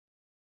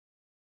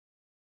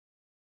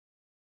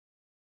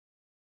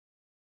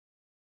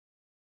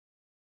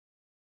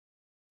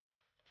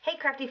Hey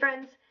crafty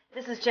friends,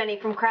 this is Jenny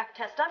from Craft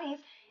Test Dummies,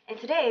 and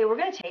today we're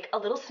going to take a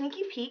little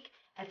sneaky peek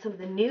at some of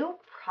the new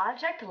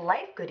Project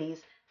Life goodies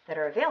that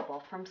are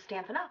available from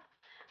Stampin' UP.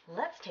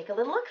 Let's take a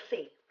little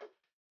look-see.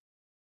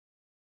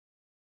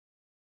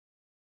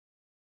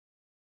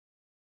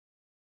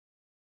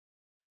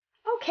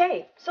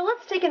 Okay, so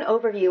let's take an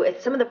overview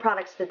at some of the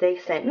products that they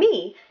sent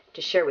me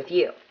to share with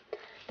you.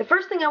 The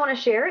first thing I want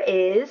to share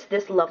is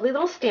this lovely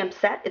little stamp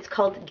set. It's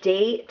called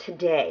Day to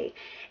Day,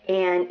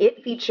 and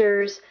it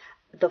features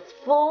the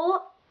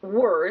full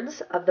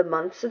words of the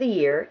months of the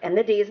year and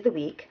the days of the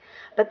week,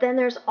 but then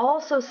there's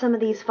also some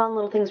of these fun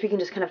little things we can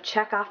just kind of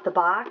check off the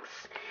box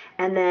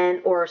and then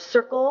or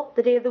circle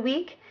the day of the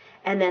week,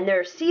 and then there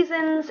are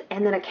seasons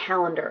and then a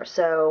calendar.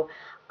 So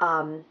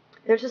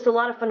there's just a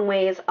lot of fun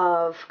ways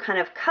of kind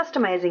of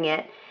customizing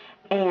it,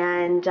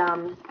 and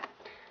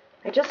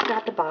I just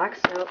got the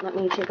box, so let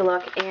me take a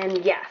look.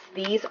 And yes,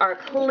 these are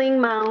cling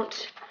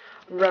mount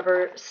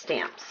rubber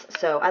stamps.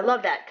 So I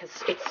love that because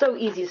it's so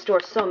easy to store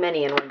so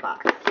many in one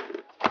box.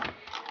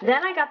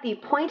 Then I got the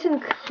point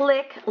and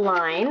click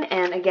line,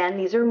 and again,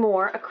 these are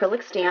more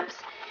acrylic stamps.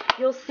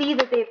 You'll see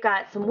that they've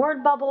got some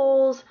word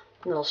bubbles,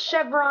 little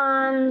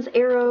chevrons,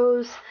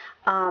 arrows.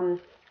 I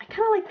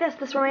kind of like this.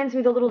 This reminds me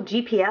of the little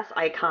GPS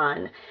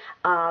icon,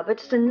 but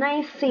just a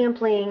nice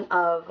sampling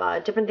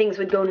of different things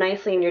would go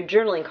nicely in your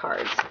journaling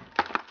cards.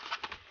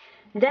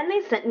 Then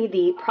they sent me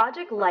the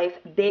Project Life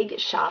Big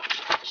Shots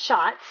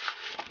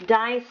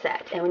die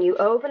set, and when you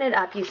open it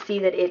up, you see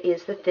that it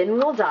is the thin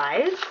wheel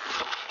dies.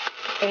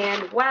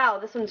 And wow,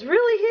 this one's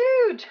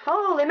really huge!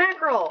 Holy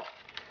mackerel!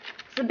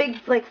 It's a big,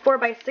 like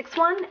 4x6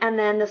 one, and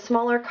then the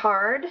smaller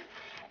card,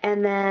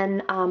 and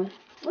then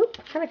oop,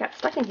 kind of got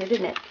stuck in here,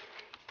 didn't it?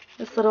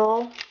 This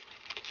little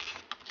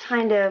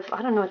kind of,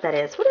 I don't know what that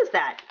is. What is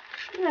that?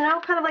 I don't know,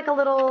 kind of like a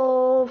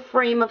little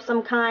frame of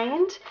some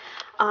kind.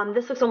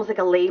 This looks almost like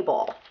a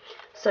label.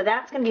 So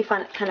that's going to be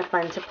fun, kind of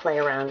fun to play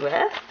around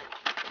with.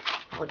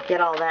 I'll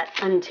get all that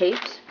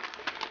untaped.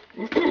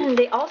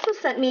 They also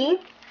sent me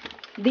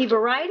the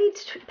variety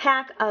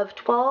pack of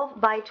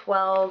 12 by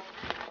 12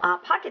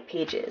 pocket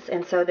pages.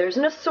 And so there's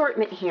an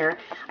assortment here.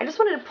 I just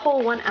wanted to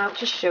pull one out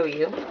to show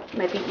you. It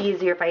might be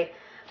easier if I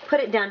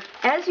put it down.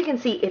 As you can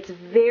see, it's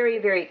very,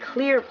 very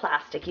clear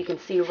plastic. You can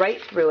see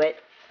right through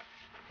it.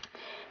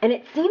 And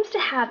it seems to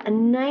have a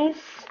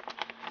nice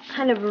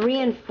kind of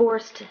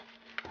reinforced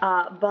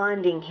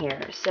bonding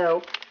here.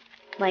 So,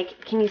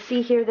 like, can you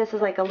see here? This is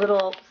like a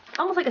little,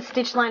 almost like a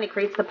stitch line. It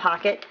creates the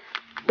pocket,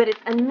 but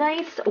it's a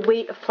nice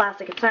weight of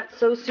plastic. It's not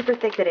so super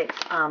thick that it's,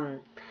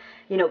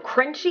 you know,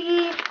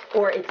 crunchy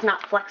or it's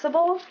not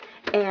flexible.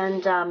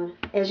 And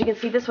as you can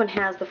see, this one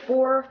has the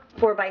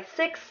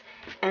 4x6,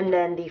 and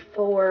then the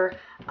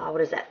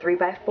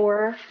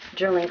 3x4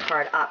 journaling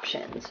card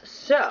options.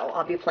 So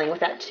I'll be playing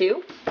with that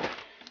too.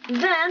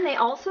 Then they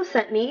also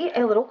sent me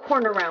a little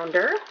corner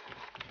rounder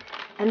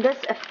and this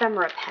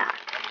ephemera pack.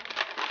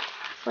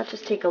 So let's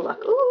just take a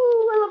look.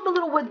 Ooh, I love the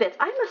little wood bits.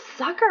 I'm a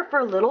sucker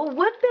for little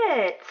wood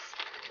bits.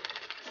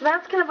 So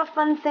that's kind of a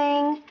fun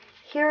thing.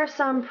 Here are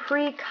some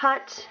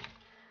pre-cut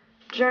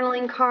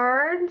journaling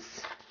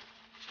cards.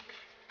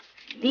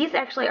 These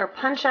actually are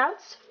punch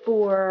outs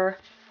for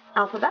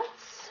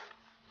alphabets.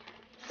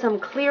 Some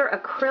clear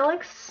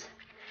acrylics.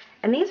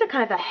 And these are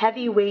kind of a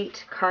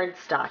heavyweight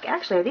cardstock.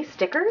 Actually, are these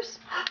stickers?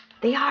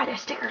 They are, they're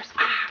stickers.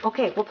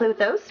 Okay, we'll play with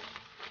those.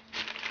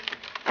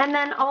 And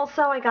then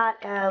also I got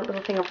a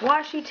little thing of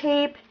washi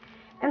tape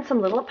and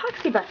some little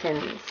epoxy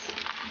buttons.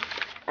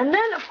 And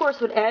then, of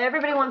course, what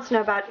everybody wants to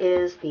know about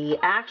is the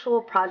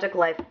actual Project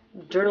Life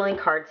journaling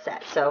card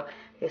set. So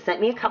they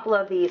sent me a couple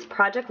of these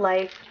Project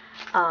Life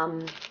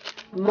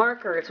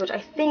markers, which I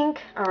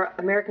think are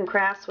American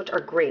Crafts, which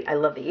are great. I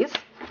love these.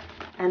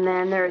 And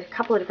then there are a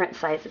couple of different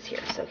sizes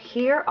here. So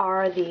here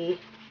are the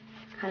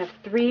kind of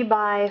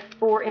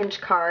 3x4 inch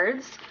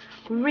cards.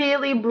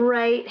 Really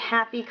bright,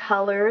 happy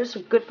colors,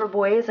 good for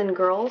boys and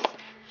girls.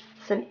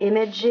 Some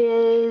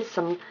images,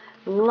 some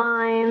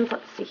lines.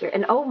 Let's see here.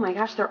 And oh my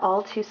gosh, they're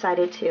all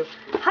two-sided too.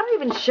 How do I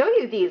even show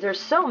you these? There's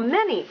so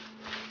many.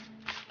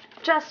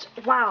 Just,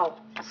 wow,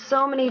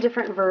 so many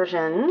different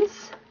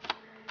versions.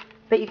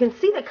 But you can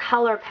see the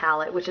color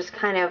palette, which is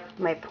kind of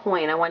my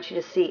point. I want you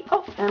to see.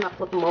 Oh, and I'll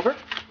flip them over.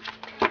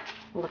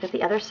 Look at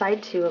the other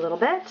side too a little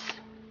bit.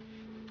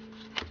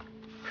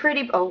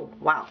 Pretty, oh,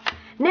 wow.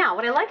 Now,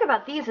 what I like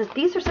about these is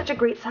these are such a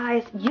great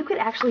size, you could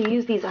actually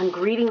use these on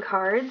greeting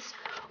cards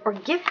or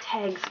gift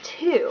tags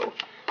too.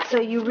 So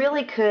you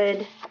really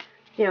could,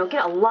 you know,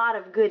 get a lot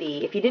of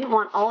goodie. If you didn't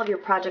want all of your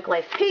Project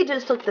Life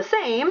pages to look the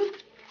same,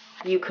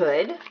 you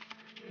could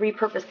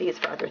repurpose these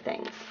for other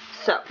things.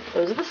 So,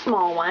 those are the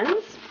small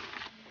ones.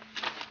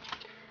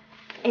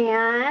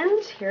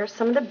 And here are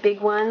some of the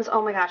big ones.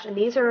 Oh my gosh, and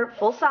these are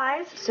full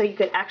size, so you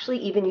could actually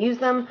even use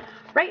them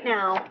right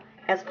now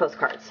as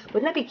postcards.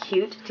 Wouldn't that be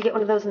cute to get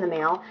one of those in the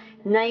mail?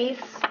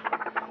 Nice,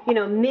 you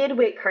know,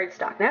 mid-weight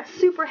cardstock. That's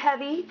super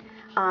heavy,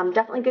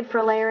 definitely good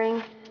for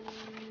layering.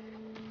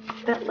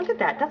 But look at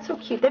that, that's so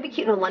cute. That'd be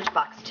cute in a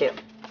lunchbox too.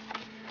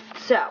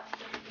 So,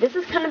 this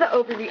is kind of the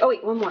overview. Oh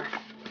wait, one more.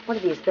 What are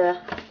these? The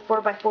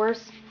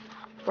 4x4s?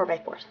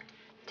 4x4s.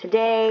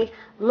 Today,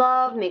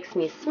 love makes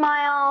me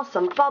smile,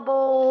 some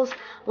bubbles,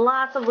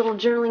 lots of little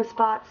journaling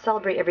spots,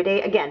 celebrate every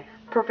day. Again,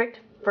 perfect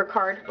for a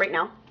card right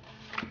now.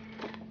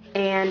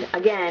 And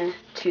again,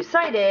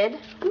 two-sided,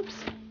 oops,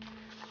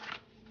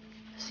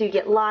 so you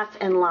get lots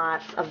and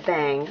lots of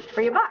bang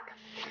for your buck.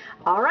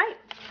 All right,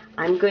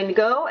 I'm going to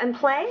go and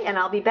play, and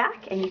I'll be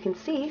back, and you can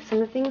see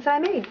some of the things I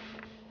made.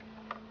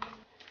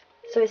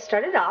 So I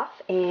started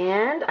off,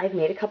 and I've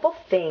made a couple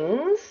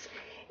things,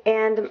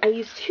 and I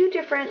used two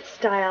different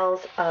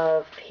styles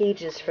of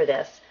pages for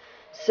this.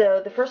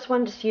 So the first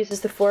one just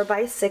uses the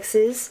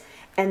 4x6s,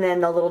 and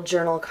then the little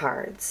journal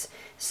cards.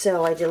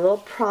 So I did a little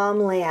prom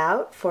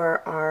layout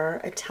for our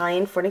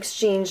Italian foreign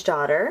exchange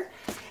daughter,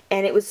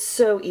 and it was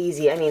so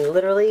easy. I mean,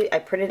 literally, I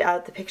printed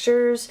out the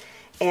pictures,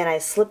 and I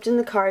slipped in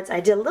the cards. I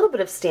did a little bit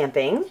of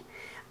stamping,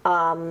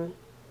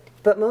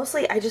 but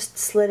mostly I just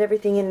slid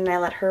everything in and I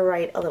let her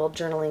write a little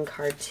journaling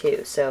card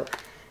too. So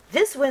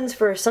this wins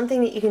for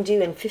something that you can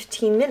do in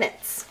 15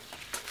 minutes.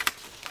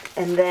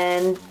 And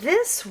then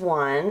this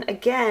one,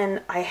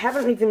 again, I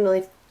haven't even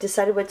really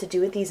decided what to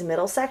do with these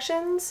middle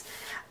sections,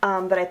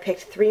 but I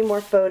picked 3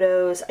 more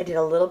photos. I did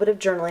a little bit of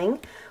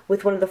journaling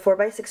with one of the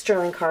 4x6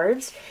 journaling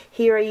cards.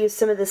 Here I used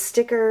some of the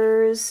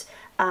stickers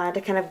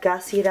to kind of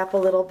gussy it up a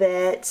little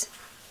bit.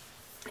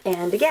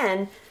 And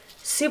again,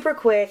 super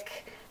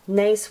quick,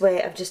 nice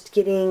way of just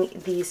getting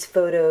these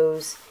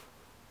photos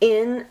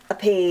in a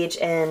page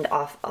and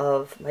off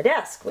of my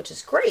desk, which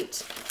is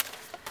great.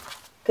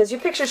 Because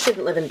your pictures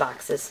shouldn't live in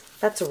boxes.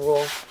 That's a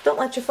rule. Don't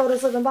let your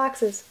photos live in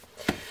boxes.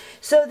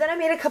 So then I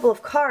made a couple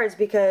of cards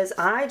because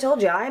I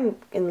told you I'm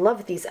in love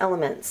with these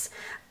elements.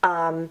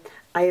 I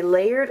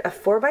layered a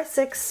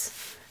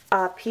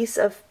 4x6 piece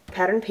of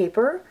pattern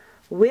paper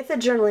with a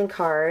journaling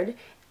card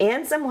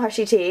and some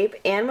washi tape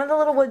and one of the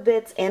little wood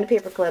bits and a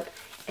paper clip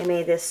and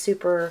made this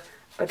super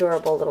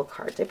adorable little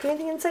card. Did I put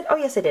anything inside? Oh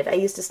yes I did. I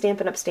used a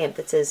Stampin' Up stamp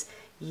that says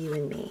you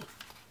and me.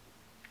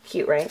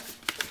 Cute, right?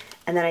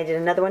 And then I did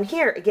another one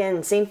here.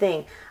 Again, same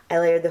thing. I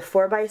layered the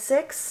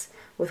 4x6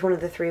 with one of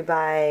the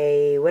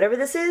 3x whatever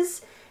this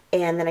is,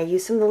 and then I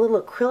used some of the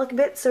little acrylic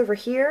bits over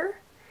here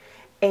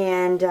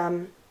and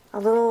some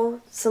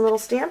little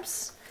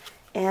stamps,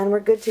 and we're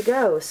good to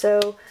go.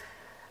 So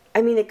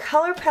I mean, the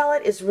color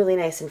palette is really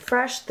nice and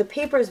fresh. The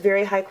paper is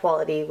very high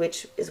quality,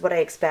 which is what I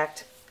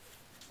expect.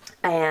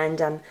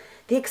 And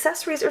the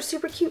accessories are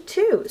super cute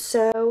too.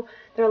 So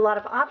there are a lot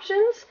of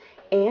options,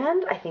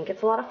 and I think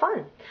it's a lot of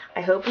fun.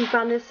 I hope you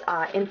found this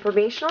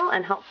informational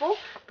and helpful,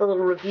 the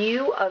little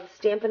review of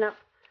Stampin' Up!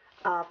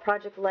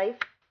 Project Life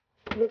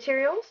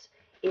materials.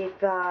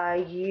 If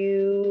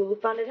you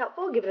found it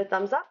helpful, give it a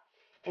thumbs up,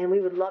 and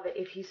we would love it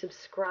if you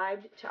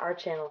subscribed to our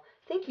channel.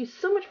 Thank you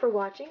so much for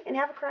watching, and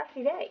have a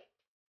crafty day.